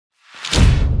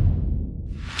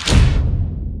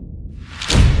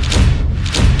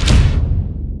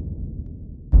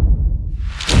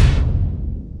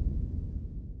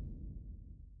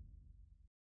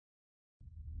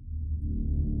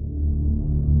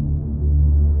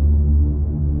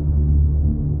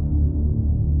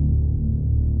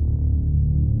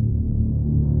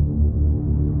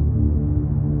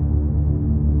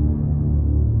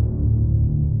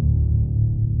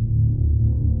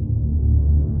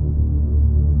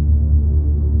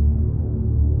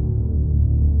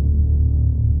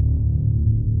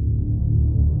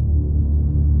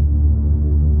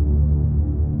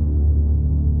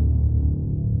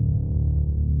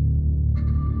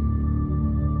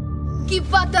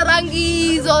ukipata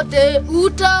rangi zote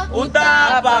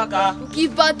utapaka.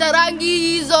 Ukipata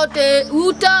rangi zote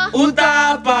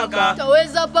utapaka.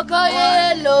 Taweza paka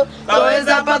yellow,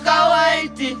 taweza paka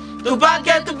white,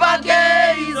 tupake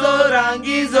hizo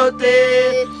rangi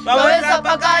zote. Taweza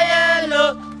paka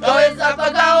yellow, taweza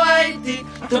paka white,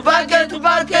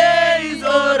 tupake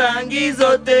hizo rangi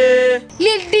zote.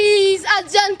 Ladies and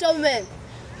gentlemen,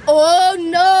 oh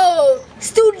no,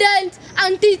 students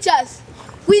and teachers,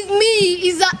 with me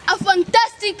is a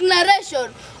fantastic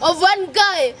narration of one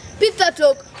guy, Peter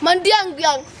Tok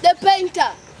Mandiangyang, the painter.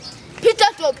 Peter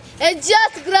Tok had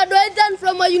just graduated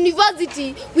from a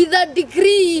university with a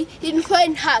degree in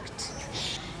fine art.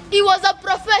 He was a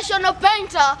professional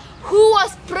painter who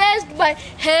was praised by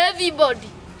everybody,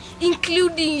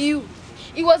 including you.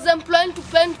 He was employed to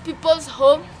paint people's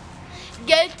homes,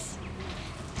 gates,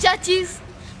 churches,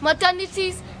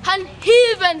 maternities, and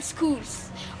even schools.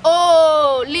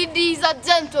 Oh, ladies and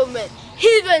gentlemen,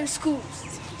 even schools.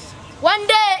 One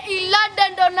day he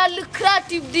landed on a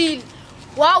lucrative deal.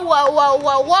 Wow,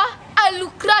 a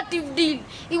lucrative deal.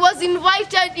 He was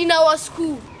invited in our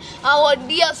school, our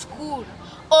dear school.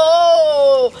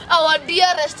 Oh, our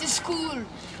dearest school.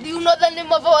 Do you know the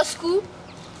name of our school?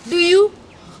 Do you?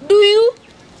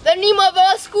 The name of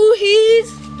our school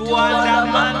is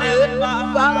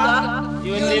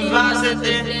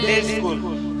University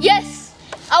School. Yes,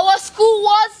 our school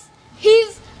was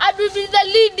his, and we be the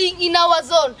leading in our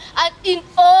zone and in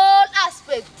all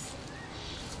aspects.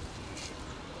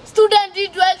 Students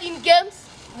did well in games,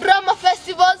 drama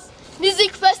festivals,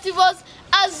 music festivals,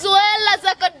 as well as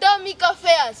academic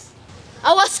affairs.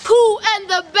 Our school and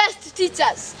the best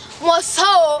teachers was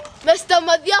so Mr.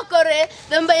 Madiakore,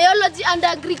 the biology and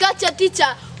agriculture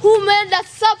teacher, who made a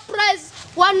surprise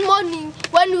one morning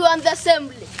when we were in the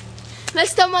assembly.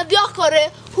 Mr. Madiakore,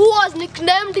 who was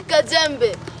nicknamed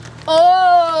Kajembe.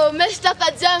 Oh, Mr.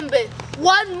 Kajembe,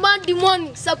 one Monday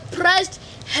morning surprised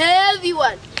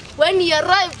everyone when he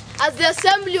arrived as the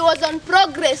assembly was on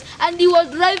progress and he was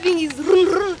driving his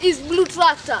blue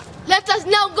tractor. Let us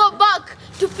now go back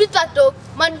to Peter Tok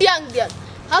Mandiangyang.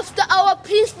 After our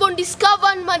principal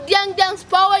discovered Mandiangyang's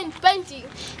power in painting,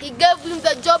 he gave him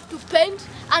the job to paint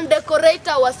and decorate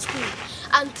our school.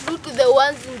 And true to the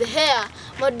ones in the hair,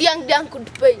 Mandiangyang could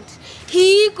paint.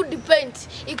 He could paint.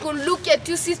 He could look at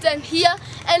you, sit and hear,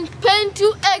 and paint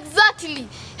you exactly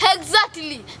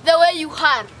the way you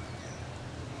are.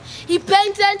 He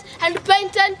painted, and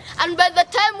by the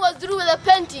time he was through with the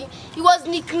painting, he was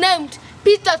nicknamed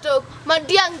Peter Tok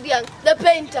Mandiangyang, the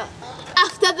painter.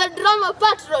 After the drama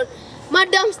patron,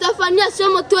 Madam Stephania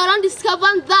Somotuaran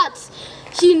discovered that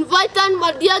she invited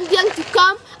Mandiangyang to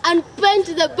come and paint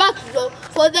the backdrop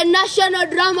for the National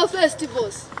Drama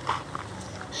Festivals.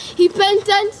 He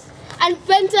painted, and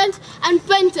by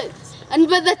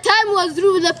the time he was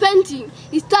through with the painting,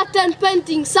 he started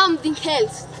painting something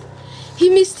else. He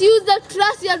misused the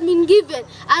trust he had been given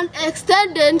and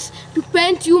extended to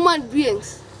paint human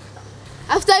beings.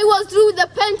 After he was through with the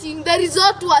painting, the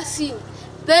result was seen.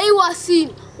 They were seen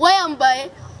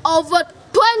whereby over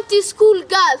 20 school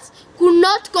girls could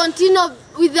not continue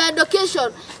with their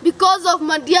education because of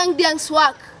Mandiangyang's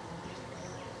work.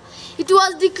 It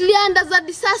was declared as a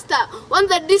disaster when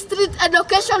the district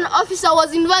education officer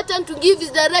was invited to give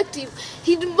his directive.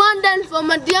 He demanded for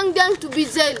Mandiangyang to be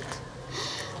jailed.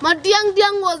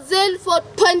 Mandiangyang was jailed for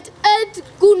 28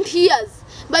 good years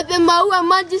by the Maua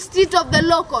magistrate of the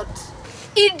law court.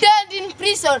 He died in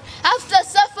prison after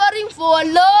suffering for a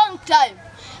long time,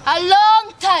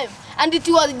 and it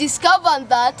was discovered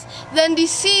that the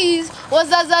disease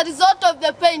was as a result of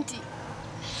the painting.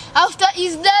 After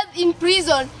his death in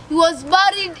prison, he was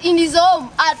buried in his home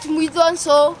at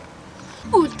Muthomi.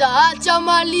 Utaacha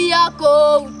mali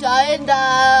yako,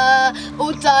 utaenda.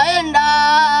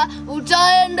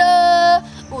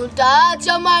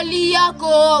 Utaacha mali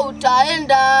yako,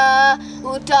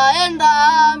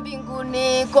 utaenda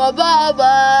mbinguni kwa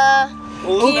Baba.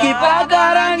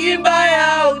 Ukipaka rangi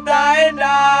mbaya,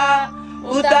 utaenda.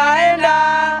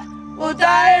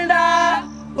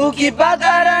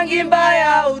 Ukipaka rangi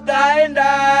mbaya,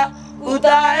 utaenda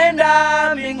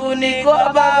mbinguni kwa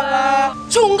Baba.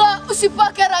 Chunga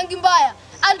usipake rangi mbaya.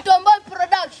 Antuambui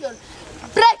production,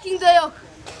 breaking the yoke.